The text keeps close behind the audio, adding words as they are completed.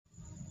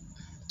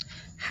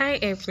Hi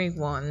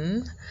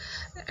everyone.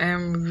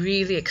 I'm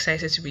really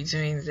excited to be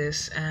doing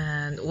this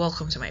and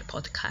welcome to my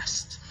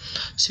podcast.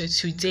 So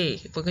today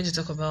we're going to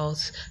talk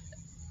about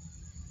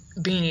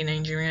being a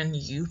Nigerian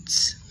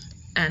youth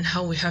and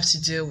how we have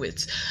to deal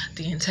with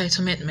the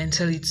entitlement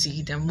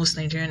mentality that most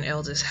Nigerian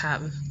elders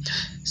have.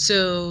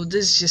 So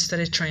this just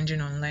started trending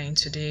online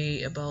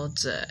today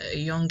about a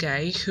young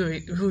guy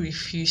who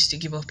refused to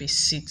give up his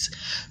seat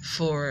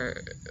for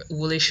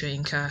Wole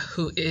Soyinka,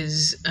 who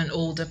is an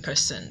older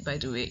person, by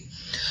the way.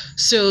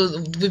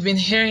 So we've been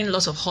hearing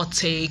lots of hot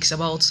takes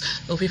about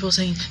people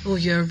saying, "Oh,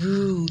 you're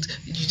rude.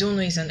 You don't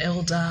know he's an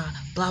elder."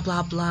 Blah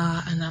blah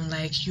blah. And I'm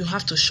like, you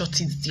have to shut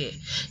it there.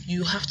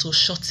 You have to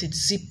shut it.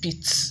 Zip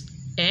it.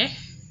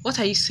 What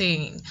are you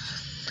saying?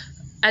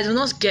 I do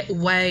not get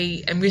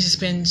why I'm going to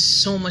spend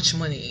so much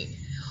money,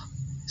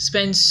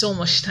 spend so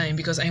much time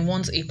because I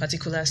want a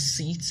particular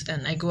seat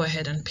and I go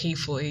ahead and pay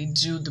for it,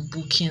 do the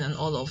booking and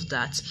all of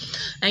that.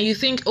 And you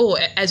think, oh,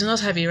 I do not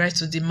have a right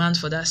to demand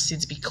for that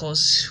seat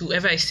because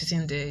whoever is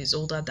sitting there is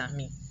older than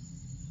me.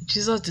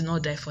 Jesus did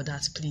not die for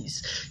that,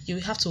 please. You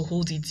have to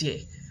hold it there.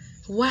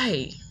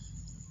 Why?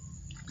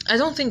 I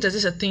don't think that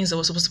these are things that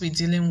we're supposed to be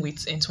dealing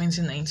with in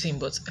 2019,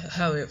 but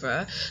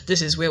however,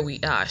 this is where we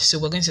are. So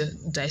we're going to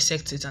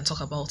dissect it and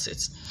talk about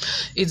it.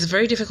 It's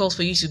very difficult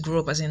for you to grow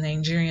up as a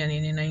Nigerian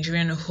in a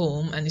Nigerian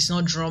home, and it's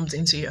not drummed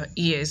into your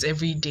ears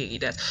every day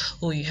that,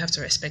 oh, you have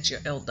to respect your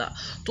elder.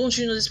 Don't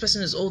you know this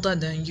person is older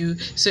than you?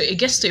 So it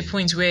gets to a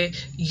point where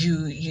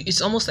you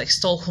it's almost like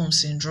Stockholm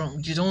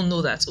syndrome. You don't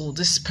know that, oh,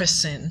 this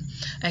person,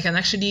 I can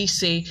actually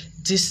say,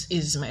 this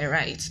is my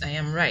right. I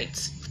am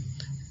right.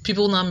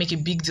 People now make a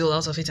big deal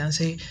out of it and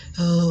say,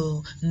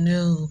 oh,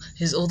 no,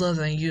 he's older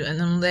than you.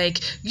 And I'm like,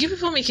 you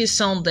people make it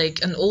sound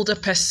like an older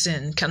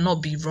person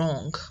cannot be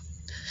wrong.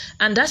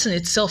 And that in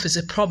itself is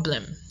a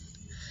problem.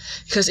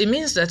 Because it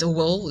means that,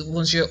 well,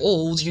 once you're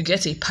old, you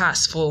get a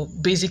pass for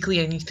basically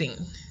anything.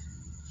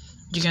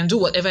 You can do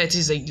whatever it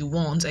is that you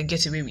want and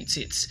get away with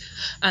it.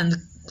 And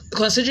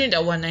considering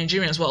that we're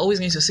Nigerians, we're always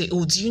going to say,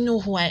 oh, do you know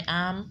who I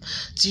am?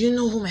 Do you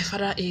know who my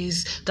father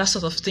is? That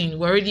sort of thing.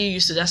 We're already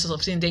used to that sort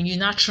of thing. Then you're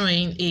not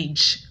throwing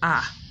age.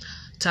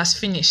 It has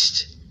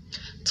finished.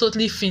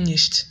 Totally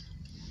finished.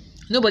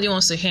 Nobody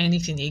wants to hear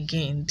anything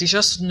again. They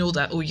just know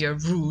that, oh, you're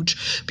rude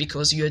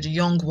because you're the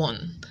young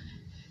one.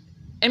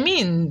 I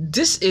mean,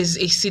 this is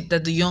a seat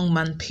that the young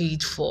man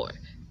paid for.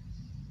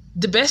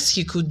 The best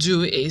he could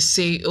do is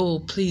say, oh,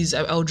 please,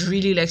 I would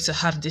really like to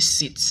have this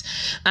seat.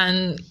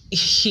 And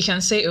he can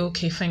say,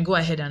 okay, fine, go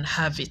ahead and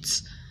have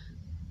it.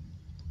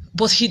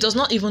 But he does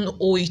not even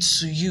owe it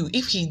to you.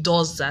 If he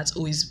does that,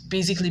 it's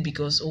basically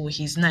because,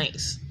 he's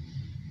nice.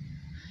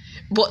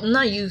 But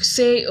now you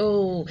say,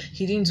 oh,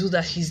 he didn't do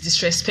that, he's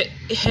disrespect.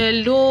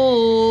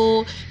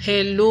 Hello,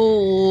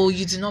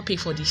 you did not pay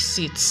for the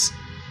seats.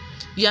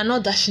 You are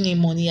not dashing him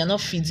money, you are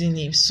not feeding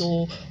him.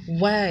 So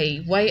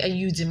why are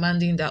you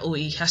demanding that,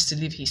 he has to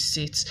leave his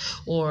seat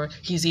or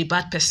he's a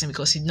bad person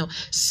because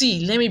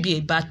see, let me be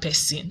a bad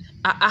person.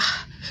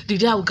 The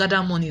day I will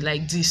gather money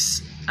like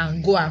this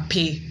and go and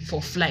pay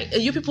for flight.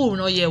 You people will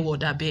not hear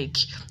what I beg.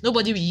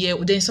 Nobody will hear.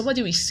 Then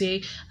somebody will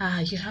say,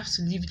 you have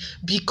to leave.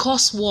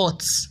 Because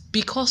what?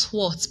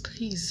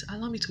 Please,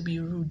 allow me to be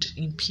rude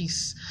in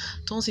peace.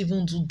 Don't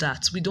even do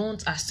that. We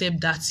don't accept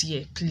that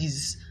here,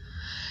 please.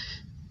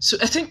 So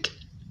I think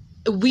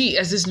we,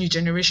 as this new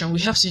generation,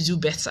 we have to do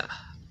better.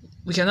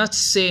 We cannot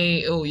say,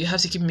 you have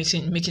to keep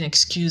making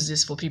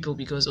excuses for people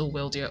because,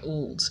 they're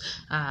old.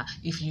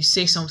 If you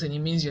say something, it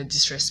means you're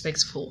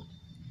disrespectful.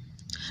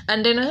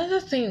 And then another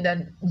thing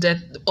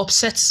that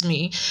upsets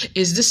me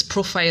is this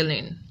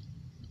profiling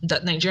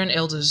that Nigerian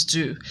elders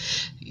do.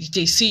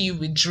 They see you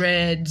with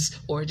dreads,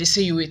 or they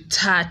see you with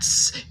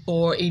tats,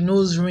 or a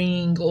nose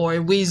ring,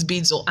 or waist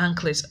beads, or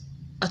anklets.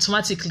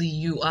 Automatically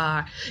you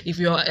are, if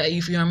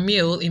you're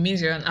male, it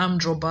means you're an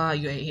armed robber,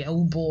 you're a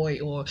Yahoo boy,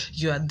 or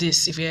you are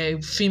this. If you're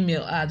a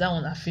female, that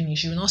one are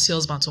finished. You will not see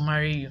husband to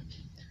marry you.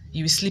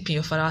 You will sleep in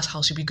your father's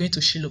house. You'll be going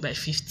to Shiloh by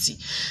 50.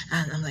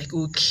 And I'm like,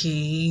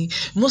 okay.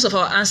 Most of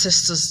our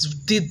ancestors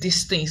did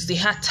these things. They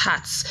had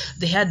tats.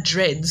 They had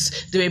dreads.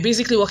 They were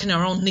basically walking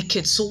around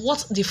naked. So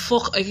what the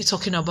fuck are you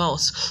talking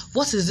about?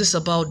 What is this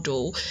about,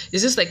 though?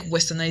 Is this like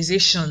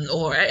westernization?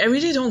 Or I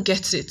really don't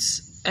get it.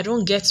 I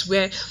don't get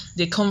where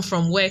they come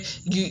from, where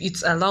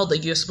it's allowed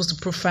that you're supposed to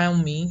profile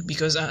me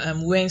because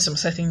I'm wearing some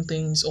certain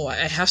things or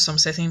I have some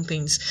certain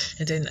things,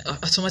 and then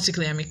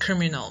automatically I'm a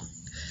criminal.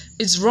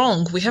 It's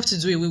wrong. We have to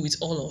do away with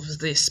all of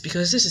this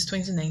because this is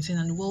 2019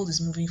 and the world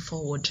is moving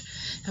forward.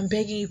 I'm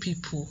begging you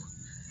people,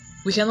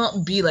 we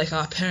cannot be like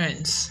our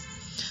parents.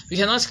 We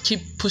cannot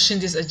keep pushing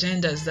these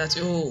agendas that,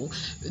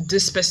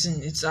 this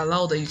person, it's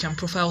allowed that you can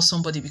profile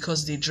somebody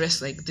because they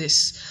dress like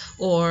this,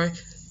 or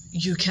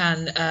you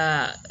can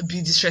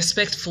be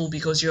disrespectful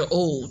because you're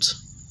old.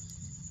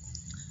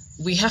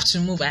 We have to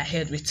move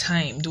ahead with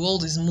time. The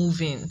world is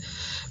moving.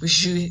 We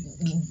should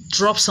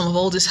drop some of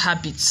all these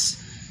habits.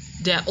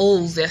 They're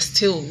old,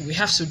 we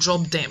have to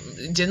drop them.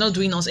 They're not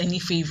doing us any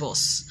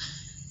favors.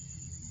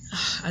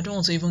 I don't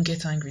want to even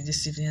get angry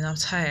this evening. I'm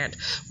tired.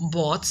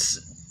 But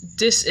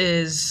this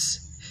is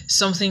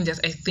something that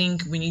I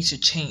think we need to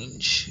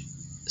change.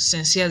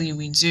 Sincerely,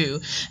 we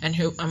do, and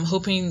I'm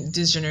hoping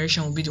this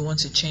generation will be the one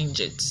to change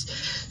it.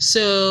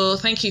 So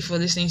thank you for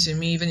listening to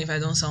me, even if I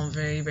don't sound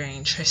very, very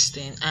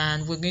interesting.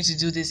 And we're going to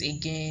do this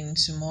again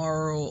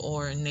tomorrow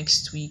or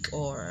next week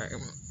or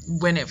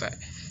whenever,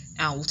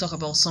 and we'll talk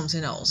about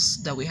something else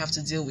that we have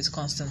to deal with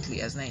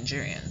constantly as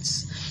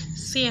Nigerians.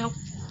 See you.